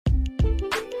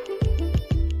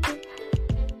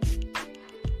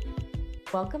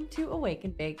Welcome to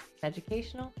Awaken Big, an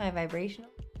educational, high vibrational,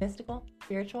 mystical,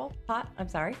 spiritual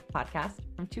podcast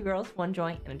from two girls, one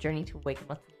joint, and a journey to awaken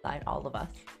what's inside all of us.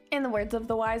 In the words of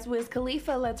the wise Wiz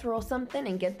Khalifa, let's roll something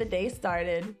and get the day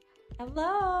started.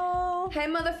 Hello. Hey,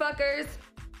 motherfuckers.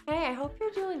 Hey, I hope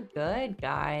you're doing good,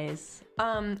 guys.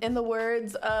 In the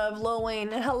words of Lil Wayne,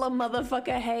 hello,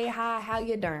 motherfucker. Hey, hi, how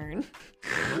you doing?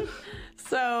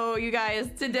 So, you guys,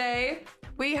 today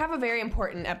we have a very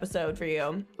important episode for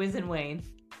you. Wiz and Wayne.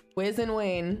 Wiz and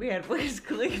Wayne. We had Wiz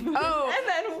Khalifa. Oh. And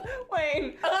then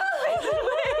Wayne. Wiz and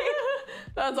Wayne.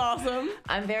 That's awesome.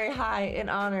 I'm very high in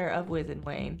honor of Wiz and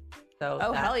Wayne. So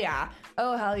Hell yeah.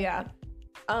 Oh, hell yeah.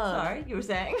 Sorry, you were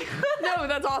saying? No,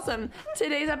 that's awesome.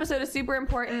 Today's episode is super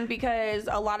important because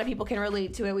a lot of people can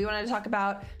relate to it. We wanted to talk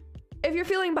about if you're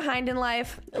feeling behind in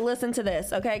life, listen to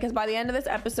this, okay? Because by the end of this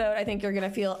episode, I think you're going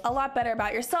to feel a lot better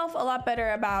about yourself, a lot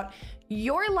better about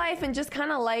your life and just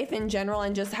kind of life in general,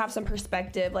 and just have some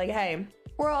perspective. Like, hey,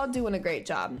 we're all doing a great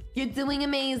job. You're doing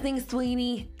amazing,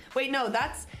 sweetie. Wait, no,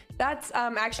 that's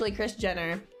actually Kris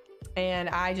Jenner, and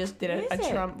I just did a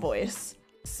Trump voice.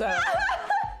 So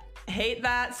hate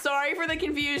that. Sorry for the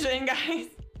confusion, guys.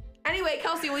 Anyway,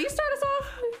 Kelsey, will you start us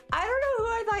off? I don't know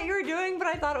who I thought you were doing, but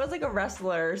I thought it was like a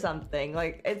wrestler or something.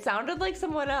 Like, it sounded like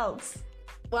someone else.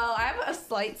 Well, I have a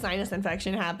slight sinus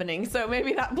infection happening, so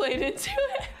maybe that played into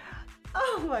it.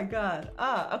 Oh my God.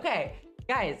 Oh, okay.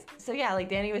 Guys, so yeah, like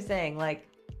Danny was saying, like,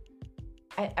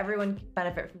 everyone can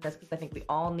benefit from this because I think we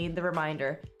all need the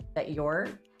reminder that your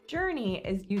journey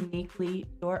is uniquely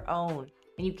your own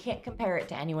and you can't compare it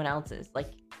to anyone else's.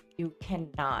 Like, you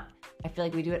cannot. I feel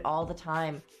like we do it all the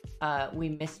time. We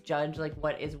misjudge like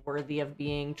what is worthy of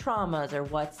being traumas, or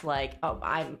what's like, oh,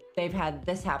 they've had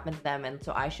this happen to them, and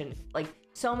so I shouldn't. Like,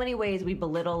 so many ways we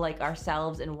belittle like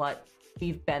ourselves and what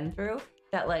we've been through.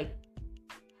 That like,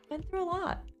 been through a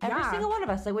lot. Every single one of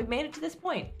us. Like, we've made it to this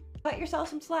point. Cut yourself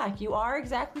some slack. You are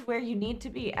exactly where you need to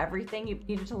be. Everything you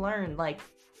needed to learn. Like,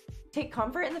 take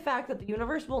comfort in the fact that the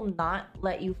universe will not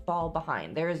let you fall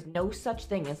behind. There is no such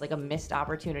thing as like a missed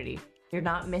opportunity. You're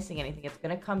not missing anything. It's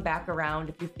going to come back around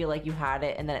if you feel like you had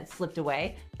it and then it slipped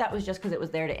away. That was just because it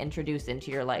was there to introduce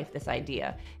into your life this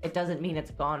idea. It doesn't mean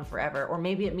it's gone forever. Or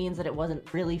maybe it means that it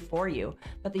wasn't really for you.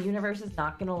 But the universe is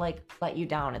not going to like let you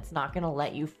down. It's not going to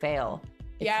let you fail.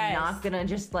 It's not going to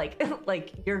just like,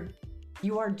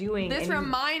 you are doing this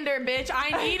reminder, bitch. I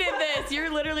needed this.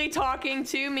 You're literally talking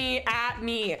to me at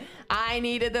me. I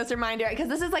needed this reminder because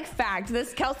this is like fact.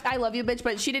 This Kelsey, I love you, bitch,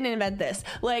 but she didn't invent this.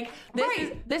 Like,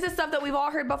 this is stuff that we've all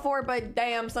heard before, but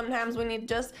damn, sometimes we need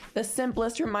just the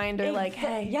simplest reminder. Like,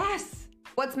 hey, yes,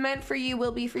 what's meant for you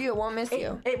will be for you. It won't miss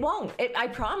you. It won't. I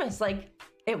promise. Like,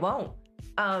 it won't.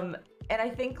 And I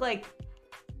think like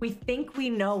we think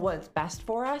we know what's best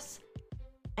for us,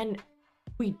 and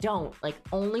we don't. Like,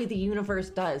 only the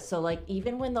universe does. So like,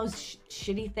 even when those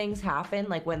shitty things happen,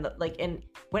 like when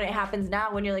when it happens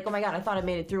now, when you're like, oh my God, I thought I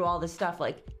made it through all this stuff,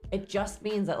 like, it just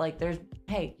means that like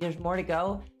there's more to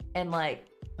go. And like,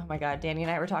 oh my God, Danny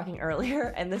and I were talking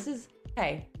earlier, and this is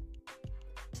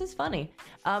funny,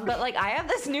 but like, I have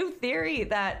this new theory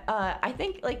that I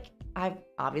think, like, I've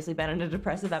obviously been in a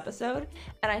depressive episode,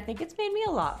 and I think it's made me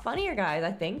a lot funnier, guys.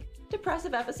 I think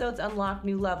depressive episodes unlock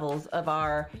new levels of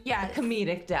our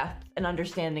comedic depth and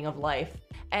understanding of life.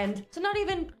 And so not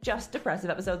even just depressive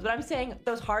episodes, but I'm saying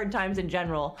those hard times in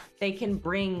general, they can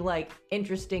bring like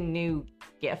interesting new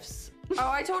gifts. Oh,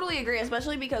 I totally agree,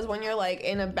 especially because when you're like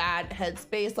in a bad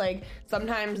headspace, like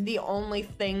sometimes the only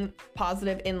thing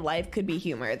positive in life could be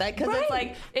humor. Because it's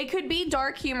like, it could be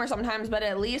dark humor sometimes, but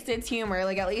at least it's humor.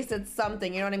 Like, at least it's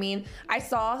something, you know what I mean? I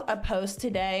saw a post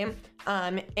today,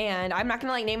 and I'm not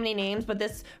gonna like name any names, but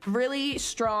this really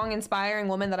strong, inspiring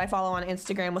woman that I follow on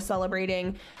Instagram was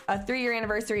celebrating a 3-year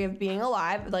anniversary of being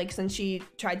alive, like since she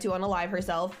tried to unalive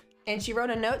herself. And she wrote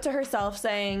a note to herself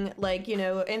saying, like, you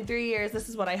know, in 3 years, this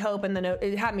is what I hope. And the note,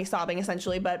 it had me sobbing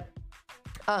essentially. But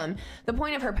the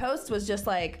point of her post was just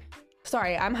like,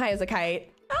 sorry, I'm high as a kite.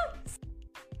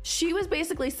 She was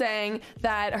basically saying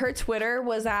that her Twitter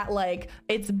was at like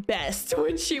its best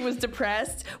when she was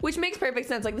depressed, which makes perfect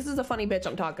sense. Like, this is a funny bitch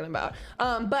I'm talking about.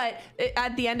 But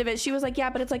at the end of it, she was like,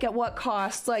 yeah, but it's like, at what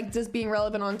cost? Like, does being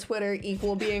relevant on Twitter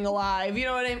equal being alive? You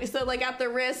know what I mean? So like, at the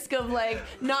risk of like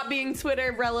not being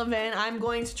Twitter relevant, I'm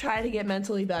going to try to get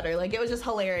mentally better. Like, it was just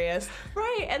hilarious.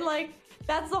 Right. And like,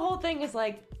 that's the whole thing, is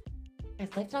like,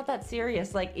 life's not that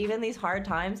serious. Like, even these hard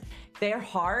times, they're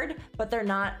hard, but they're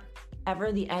not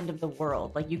ever the end of the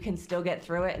world. Like, you can still get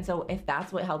through it. And so if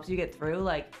that's what helps you get through,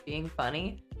 like, being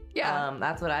funny,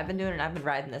 that's what I've been doing, and I've been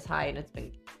riding this high, and it's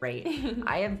been great.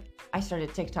 I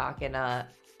started TikTok, and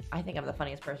I think I'm the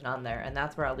funniest person on there, and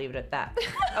that's where I'll leave it at that.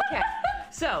 Okay.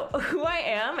 So who I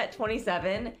am at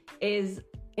 27 is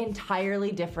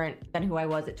entirely different than who I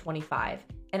was at 25.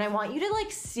 And I want you to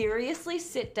like seriously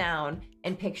sit down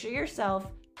and picture yourself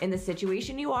in the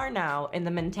situation you are now and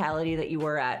the mentality that you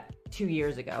were at 2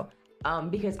 years ago.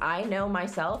 Because I know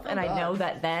myself and I know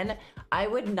that then I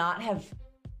would not have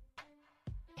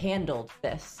handled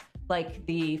this. Like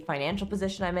the financial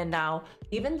position I'm in now,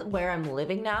 even where I'm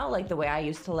living now, like the way I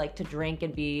used to like to drink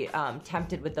and be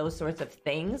tempted with those sorts of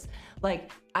things.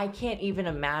 Like I can't even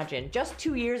imagine just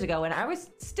 2 years ago, and I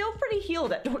was still pretty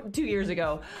healed at 2 years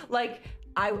ago. Like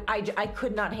I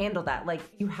could not handle that. Like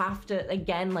you have to,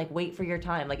 again, like wait for your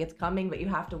time. Like it's coming, but you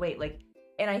have to wait. Like,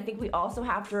 and I think we also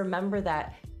have to remember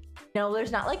that, no,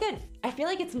 there's not like I feel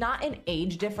like it's not an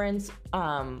age difference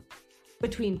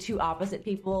between two opposite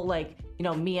people. Like, you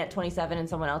know, me at 27 and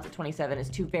someone else at 27 is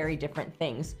two very different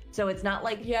things. So it's not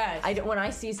like, when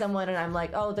I see someone and I'm like,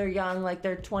 oh, they're young, like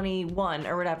they're 21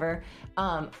 or whatever.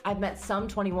 I've met some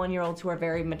 21-year-olds who are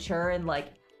very mature, and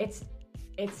like, it's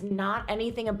not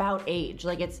anything about age.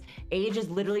 Like age is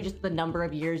literally just the number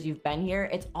of years you've been here.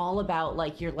 It's all about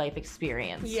like your life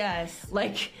experience. Yes.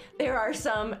 Like there are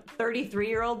some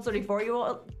 33-year-olds,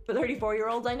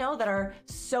 34-year-olds I know that are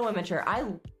so immature. I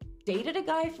dated a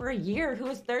guy for a year who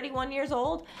was 31 years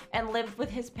old and lived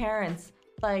with his parents.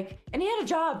 Like, and he had a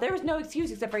job. There was no excuse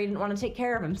except for he didn't want to take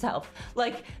care of himself.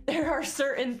 Like there are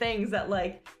certain things that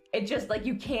like, it just like,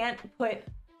 you can't put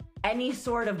any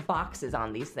sort of boxes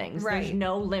on these things. Right. There's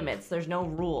no limits. There's no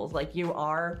rules. Like you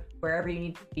are wherever you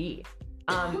need to be.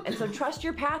 And so trust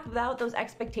your path without those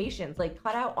expectations. Like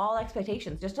cut out all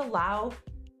expectations. Just allow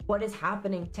what is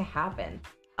happening to happen.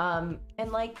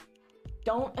 And like,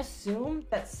 don't assume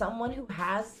that someone who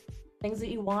has things that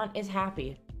you want is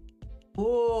happy.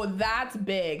 Oh, that's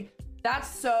big. That's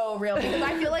so real, because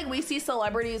I feel like we see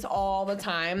celebrities all the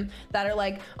time that are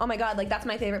like, oh my God, like that's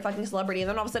my favorite fucking celebrity. And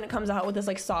then all of a sudden it comes out with this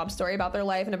like sob story about their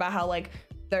life and about how like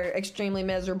they're extremely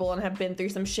miserable and have been through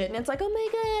some shit. And it's like, oh my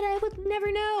God, I would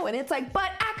never know. And it's like,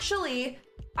 but actually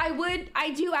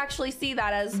I do actually see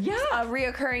that as a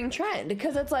reoccurring trend,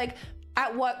 because it's like,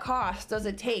 at what cost does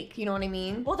it take? You know what I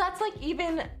mean? Well, that's like,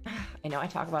 even, I know I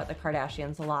talk about the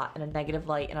Kardashians a lot in a negative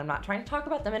light, and I'm not trying to talk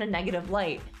about them in a negative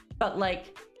light, but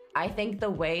like, I think the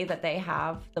way that they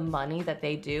have the money that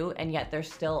they do, and yet they're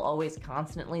still always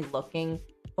constantly looking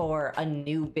for a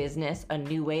new business, a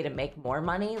new way to make more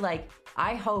money. Like,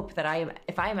 I hope that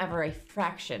if I am ever a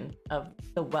fraction of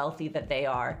the wealthy that they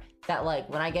are, that like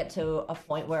when I get to a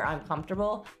point where I'm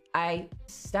comfortable, I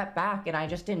step back and I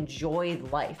just enjoy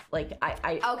life. Like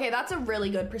okay, that's a really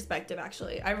good perspective,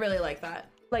 actually. I really like that.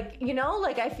 Like, you know,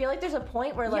 like I feel like there's a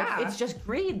point where like it's just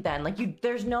greed then. Like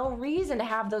there's no reason to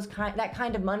have that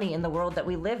kind of money in the world that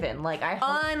we live in. Like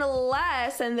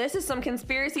unless, and this is some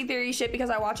conspiracy theory shit because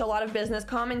I watch a lot of business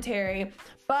commentary,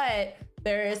 but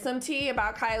there is some tea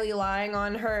about Kylie lying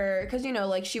on her, because, you know,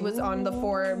 like she was on the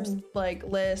Forbes like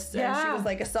list, and she was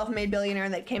like a self-made billionaire,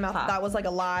 and that came out that was like a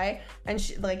lie, and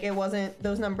she, like, it wasn't,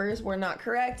 those numbers were not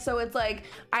correct. So it's like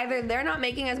either they're not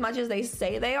making as much as they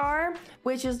say they are,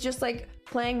 which is just like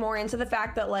playing more into the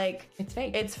fact that like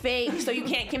it's fake, so you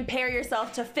can't compare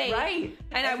yourself to fake, right?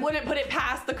 And I wouldn't put it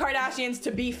past the Kardashians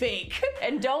to be fake.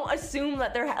 And don't assume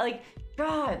that they're like,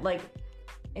 God, like,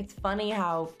 it's funny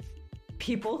how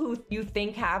people who you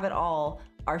think have it all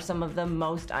are some of the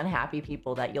most unhappy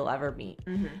people that you'll ever meet.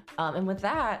 Mm-hmm. And with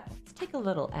that, let's take a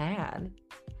little ad.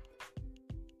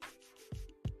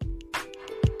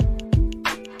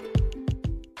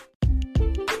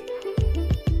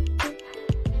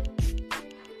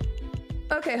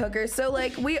 Okay, hookers. So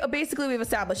like we've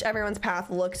established everyone's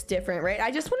path looks different, right? I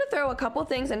just want to throw a couple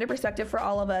things into perspective for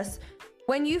all of us.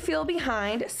 When you feel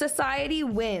behind, society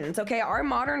wins, okay? Our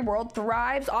modern world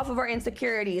thrives off of our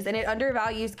insecurities, and it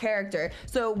undervalues character.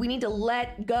 So we need to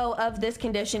let go of this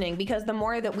conditioning, because the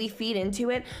more that we feed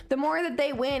into it, the more that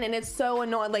they win, and it's so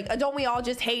annoying. Like, don't we all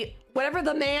just hate whatever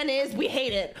the man is? We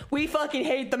hate it. We fucking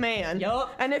hate the man.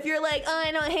 Yup. And if you're like, oh,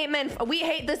 I don't hate men, we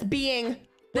hate this being,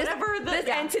 this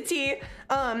entity.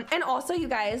 And also, you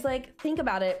guys, like, think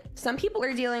about it. Some people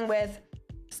are dealing with,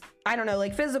 I don't know,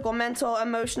 like physical, mental,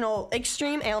 emotional,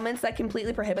 extreme ailments that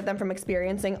completely prohibit them from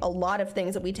experiencing a lot of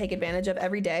things that we take advantage of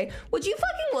every day. Would you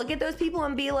fucking look at those people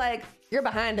and be like, you're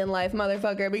behind in life,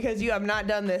 motherfucker, because you have not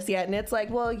done this yet? And it's like,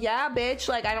 well, yeah, bitch,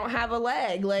 like I don't have a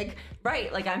leg. Like,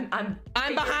 right, like I'm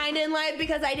behind in life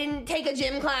because I didn't take a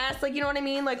gym class. Like, you know what I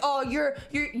mean? Like, oh,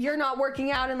 you're not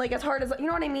working out and like as hard as, you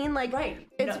know what I mean? Like, right.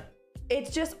 It's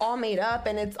just all made up,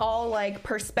 and it's all like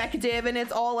perspective, and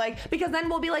it's all like, because then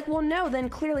we'll be like, well, no, then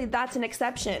clearly that's an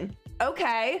exception.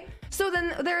 Okay. So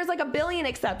then there's like a billion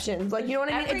exceptions. Like, you know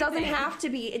what I mean? It doesn't have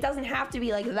to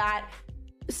be like that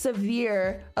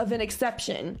severe of an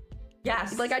exception.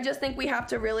 Yes. Like, I just think we have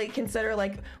to really consider,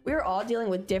 like, we're all dealing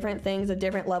with different things at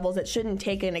different levels. It shouldn't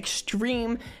take an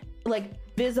extreme, like,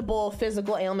 visible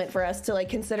physical ailment for us to, like,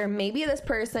 consider maybe this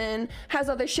person has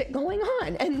other shit going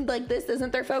on and, like, this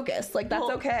isn't their focus. Like, that's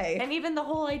okay. And even the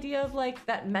whole idea of, like,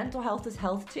 that mental health is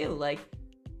health too. Like,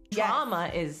 trauma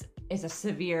is a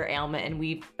severe ailment, and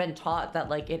we've been taught that,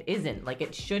 like, it isn't. Like,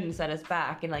 it shouldn't set us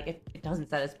back. And, like, if it doesn't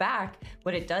set us back,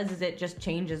 what it does is it just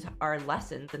changes our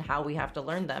lessons and how we have to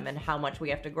learn them and how much we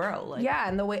have to grow. Like, yeah,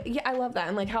 and the way, yeah, I love that.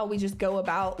 And, like, how we just go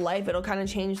about life, it'll kind of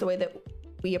change the way that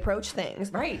we approach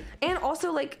things. Right. And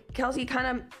also, like Kelsey kind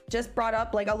of just brought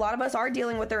up, like, a lot of us are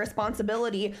dealing with the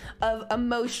responsibility of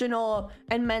emotional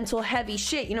and mental heavy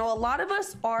shit. You know, a lot of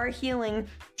us are healing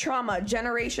trauma,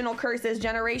 generational curses,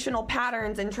 generational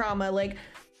patterns in trauma. Like,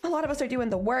 a lot of us are doing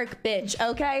the work, bitch,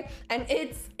 okay? And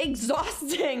it's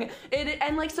exhausting.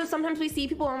 And like, so sometimes we see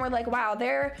people and we're like, wow,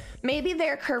 maybe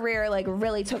their career like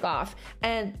really took off.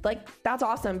 And like, that's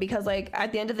awesome, because like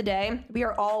at the end of the day, we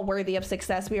are all worthy of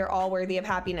success. We are all worthy of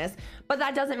happiness. But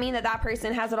that doesn't mean that that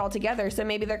person has it all together. So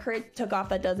maybe their career took off.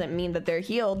 That doesn't mean that they're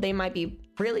healed. They might be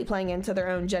really playing into their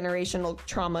own generational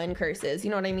trauma and curses. You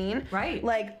know what I mean? Right.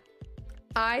 Like,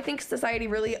 I think society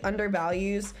really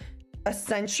undervalues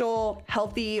essential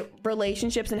healthy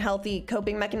relationships and healthy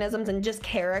coping mechanisms and just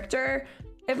character,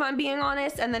 if I'm being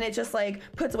honest. And then it just like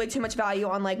puts way too much value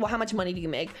on like, well, how much money do you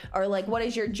make, or like, what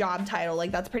is your job title?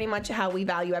 Like, that's pretty much how we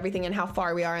value everything and how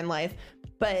far we are in life.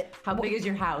 But how big is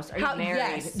your house? Are you married?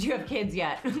 Yes. Do you have kids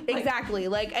yet? Exactly.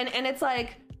 Like, and it's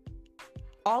like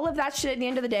all of that shit at the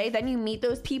end of the day, then you meet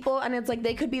those people and it's like,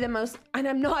 they could be the most, and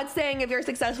I'm not saying if you're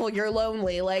successful, you're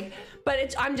lonely, like,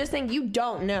 but I'm just saying you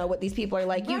don't know what these people are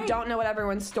like. Right. You don't know what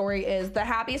everyone's story is. The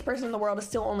happiest person in the world is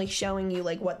still only showing you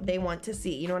like what they want to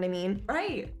see. You know what I mean?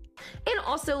 Right. And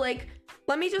also, like,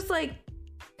 let me just like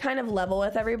kind of level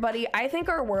with everybody. I think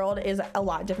our world is a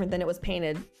lot different than it was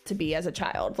painted to be as a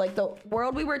child. Like, the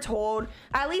world we were told,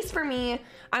 at least for me,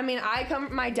 I mean,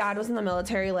 my dad was in the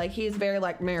military, like, he's very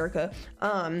like America.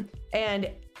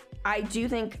 And I do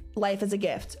think life is a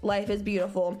gift. Life is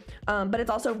beautiful. But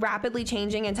it's also rapidly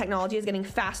changing, and technology is getting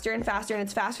faster and faster, and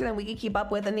it's faster than we can keep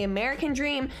up with. And the American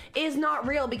dream is not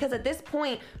real, because at this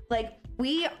point, like,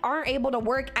 we aren't able to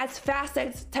work as fast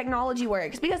as technology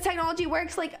works, because technology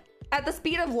works like at the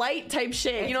speed of light type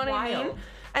shit. You know what I mean?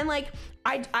 And like,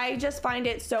 I just find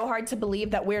it so hard to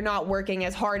believe that we're not working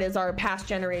as hard as our past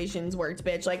generations worked,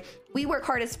 bitch. Like, we work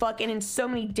hard as fuck, and in so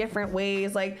many different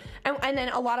ways. Like, and then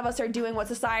a lot of us are doing what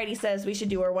society says we should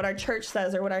do, or what our church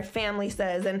says, or what our family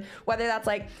says. And whether that's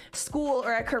like school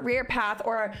or a career path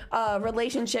or a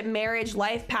relationship, marriage,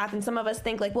 life path. And some of us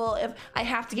think like, well, if I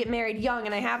have to get married young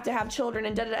and I have to have children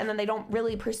and and then they don't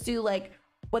really pursue like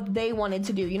what they wanted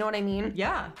to do. You know what I mean?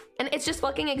 Yeah. And it's just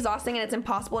fucking exhausting, and it's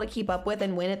impossible to keep up with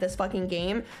and win at this fucking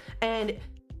game. And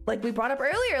like we brought up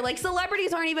earlier, like,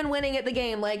 celebrities aren't even winning at the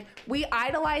game. Like, we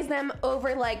idolize them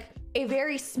over like a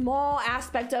very small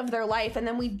aspect of their life, and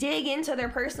then we dig into their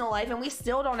personal life and we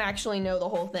still don't actually know the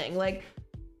whole thing. Like,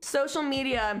 social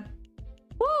media,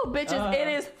 woo, bitches, it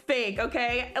is fake,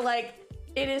 okay? Like,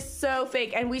 it is so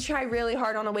fake, and we try really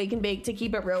hard on Awake and Bake to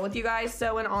keep it real with you guys.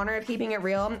 So in honor of keeping it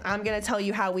real, I'm gonna tell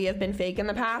you how we have been fake in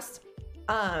the past.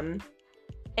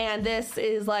 And this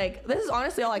is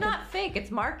honestly all I Not fake,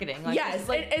 it's marketing. Like, yes,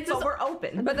 it's just, but we're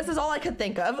open. But this is all I could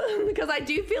think of, because I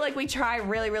do feel like we try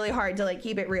really, really hard to like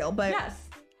keep it real. But yes,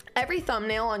 every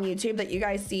thumbnail on YouTube that you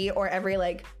guys see, or every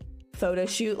like photo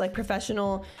shoot, like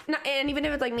professional, and even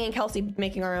if it's like me and Kelsey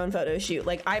making our own photo shoot,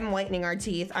 like, I'm whitening our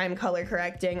teeth, I'm color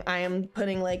correcting, I am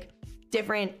putting like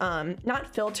different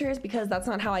not filters, because that's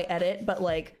not how I edit, but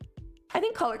like, I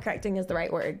think color correcting is the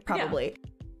right word, probably. Yeah.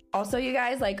 Also, you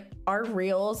guys, like, our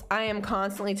reels, I am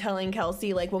constantly telling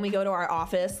Kelsey, like, when we go to our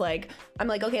office, like, I'm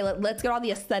like, okay, let's get all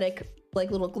the aesthetic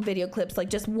like little video clips, like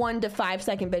just 1 to 5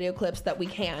 second video clips that we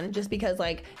can, just because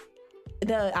like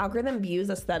the algorithm views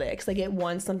aesthetics. Like, it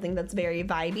wants something that's very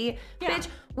vibey. Yeah. Bitch,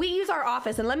 we use our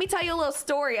office, and let me tell you a little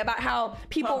story about how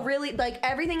people really, like,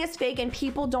 everything is fake, and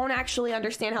people don't actually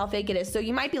understand how fake it is. So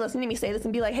you might be listening to me say this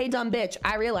and be like, hey, dumb bitch,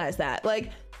 I realize that.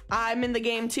 Like, I'm in the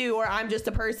game too, or I'm just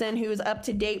a person who's up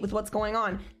to date with what's going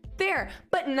on. Fair,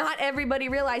 but not everybody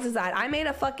realizes that. I made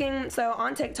so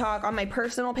on TikTok, on my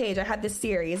personal page, I had this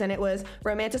series, and it was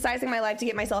romanticizing my life to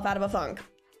get myself out of a funk.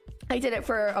 I did it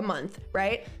for a month,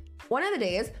 right? One of the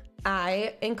days,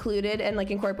 I included and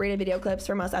like incorporated video clips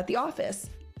from us at the office.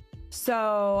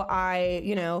 So I,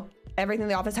 everything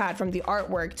the office had, from the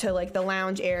artwork to like the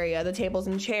lounge area, the tables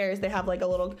and chairs, they have like a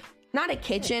little not a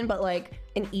kitchen, but like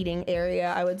an eating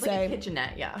area, I would say. Like a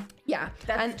kitchenette, yeah. Yeah.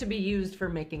 That's to be used for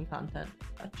making content.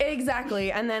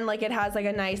 Exactly. And then like it has like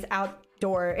a nice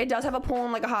outdoor, it does have a pool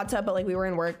and like a hot tub, but like we were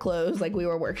in work clothes, like we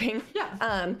were working.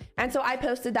 Yeah. And so I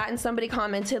posted that and somebody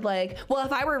commented like, well,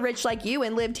 if I were rich like you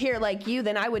and lived here like you,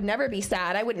 then I would never be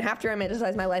sad. I wouldn't have to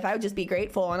romanticize my life. I would just be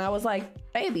grateful. And I was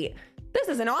like, baby, this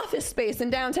is an office space in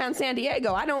downtown San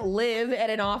Diego. I don't live at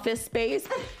an office space.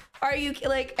 Are you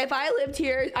like, if I lived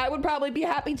here, I would probably be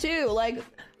happy too. Like,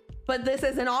 but this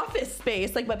is an office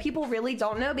space. Like, but people really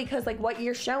don't know because like what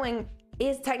you're showing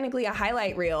is technically a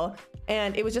highlight reel.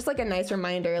 And it was just like a nice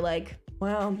reminder, like,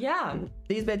 wow, yeah,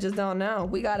 these bitches don't know.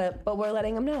 We gotta, but we're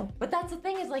letting them know. But that's the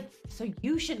thing is like, so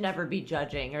you should never be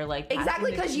judging or like.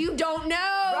 Exactly, because you don't know.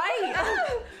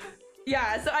 Right.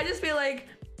 Yeah, so I just feel like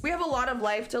we have a lot of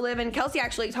life to live, and Kelsey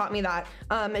actually taught me that.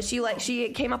 She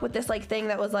came up with this like thing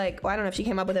that was like, well, I don't know if she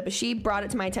came up with it, but she brought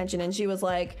it to my attention, and she was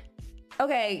like,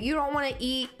 okay, you don't want to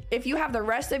eat, if you have the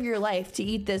rest of your life to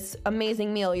eat this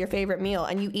amazing meal, your favorite meal,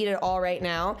 and you eat it all right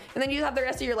now, and then you have the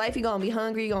rest of your life, you're gonna be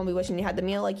hungry, you're gonna be wishing you had the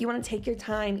meal, like you want to take your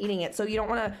time eating it, so you don't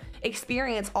want to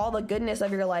experience all the goodness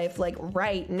of your life like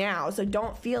right now. So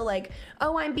don't feel like,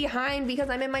 oh, I'm behind because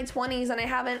I'm in my 20s and I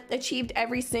haven't achieved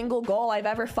every single goal I've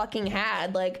ever fucking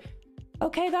had. Like,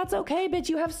 okay, that's okay, bitch,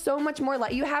 you have so much more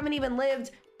life. You haven't even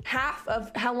lived half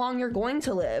of how long you're going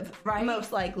to live, right?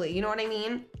 Most likely, you know what I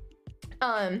mean?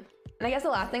 And I guess the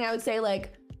last thing I would say,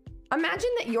 like, imagine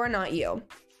that you're not you,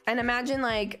 and imagine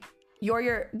like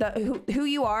you're who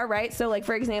you are, right? So like,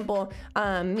 for example,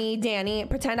 me, Danny,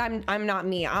 pretend I'm not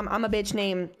me. I'm a bitch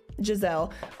named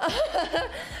Giselle,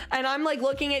 and I'm like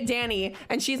looking at Danny,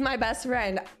 and she's my best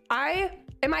friend.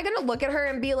 Am I gonna look at her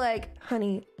and be like,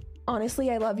 honey,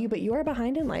 honestly, I love you, but you are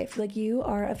behind in life. Like, you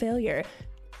are a failure.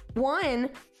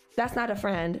 One, that's not a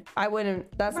friend. I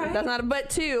wouldn't, that's not, but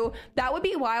two, that would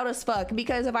be wild as fuck,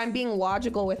 because if I'm being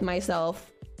logical with myself,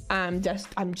 I'm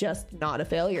just not a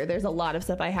failure. There's a lot of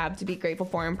stuff I have to be grateful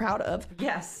for and proud of.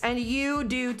 Yes. And you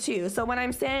do too. So what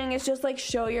I'm saying is just like,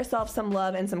 show yourself some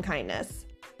love and some kindness.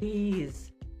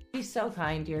 Please be so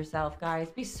kind to yourself, guys.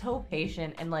 Be so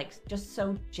patient and like just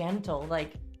so gentle.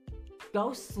 Like,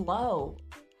 go slow.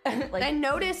 Like, and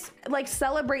notice, like,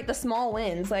 celebrate the small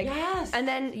wins, like, yes. And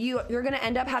then you're gonna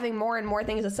end up having more and more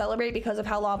things to celebrate because of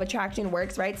how law of attraction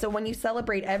works, right? So when you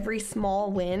celebrate every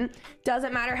small win,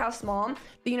 doesn't matter how small,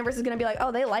 the universe is gonna be like,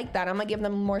 oh, they like that, I'm gonna give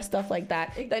them more stuff like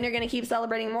that. Then you're gonna keep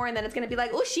celebrating more, and then it's gonna be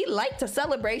like, oh, she liked to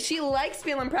celebrate, she likes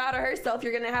feeling proud of herself.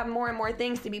 You're gonna have more and more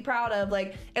things to be proud of.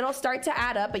 Like, it'll start to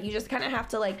add up, but you just kind of have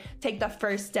to like take the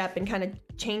first step and kind of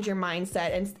change your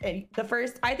mindset. And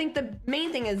I think the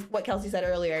main thing is what Kelsey said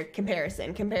earlier.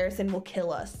 Comparison will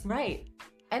kill us. Right.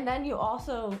 And then you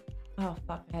also, oh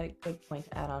fuck, I had a good point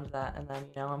to add on to that, and then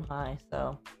I'm high,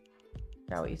 so I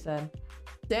forgot what you said.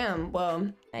 Damn.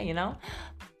 Well, hey,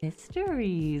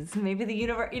 mysteries. Maybe the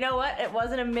universe, you know what? It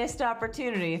wasn't a missed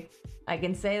opportunity. I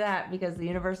can say that because the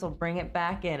universe will bring it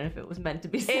back in if it was meant to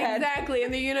be said. Exactly.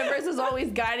 And the universe is always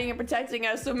guiding and protecting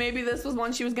us. So maybe this was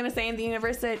one she was going to say, and the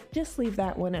universe said, just leave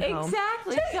that one at home.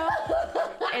 Exactly. So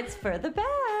it's for the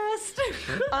best.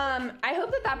 I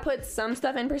hope that puts some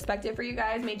stuff in perspective for you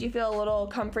guys, made you feel a little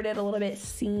comforted, a little bit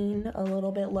seen, a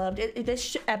little bit loved.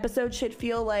 This episode should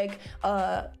feel like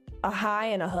a high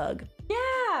and a hug.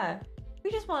 Yeah. We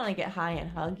just want to get high and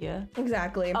hug you.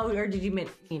 Exactly. Oh, or did you mean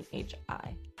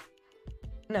H-I?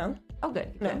 No. Oh,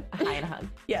 good. No. A high and a hug.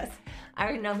 Yes. I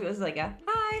didn't know if it was like a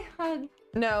hi hug.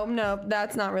 No,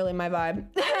 that's not really my vibe.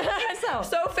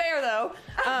 So fair though.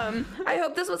 I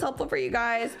hope this was helpful for you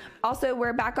guys. Also,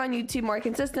 we're back on YouTube more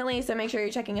consistently, so make sure you're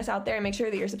checking us out there, and make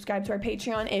sure that you're subscribed to our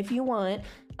Patreon if you want.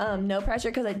 No pressure,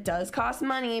 because it does cost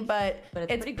money, but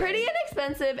it's pretty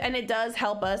inexpensive, and it does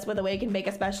help us with Awake and Bake,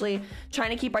 especially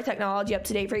trying to keep our technology up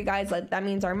to date for you guys. Like, that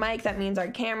means our mic, that means our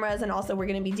cameras, and also we're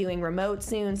going to be doing remote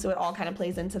soon, so it all kind of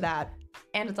plays into that.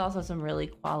 And it's also some really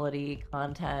quality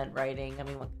content writing. I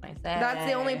mean, what can I say? That's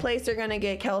the only place you're gonna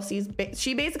get Kelsey's.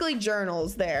 She basically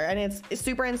journals there, and it's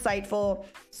super insightful,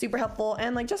 super helpful,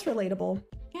 and like just relatable.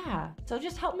 Yeah. So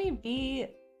just help me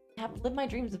live my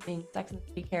dreams of being Sex and the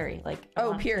City Carrie. Like, I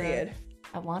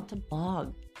want to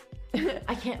blog.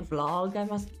 I can't vlog. I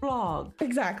must vlog.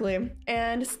 Exactly.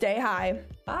 And stay high.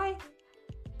 Bye.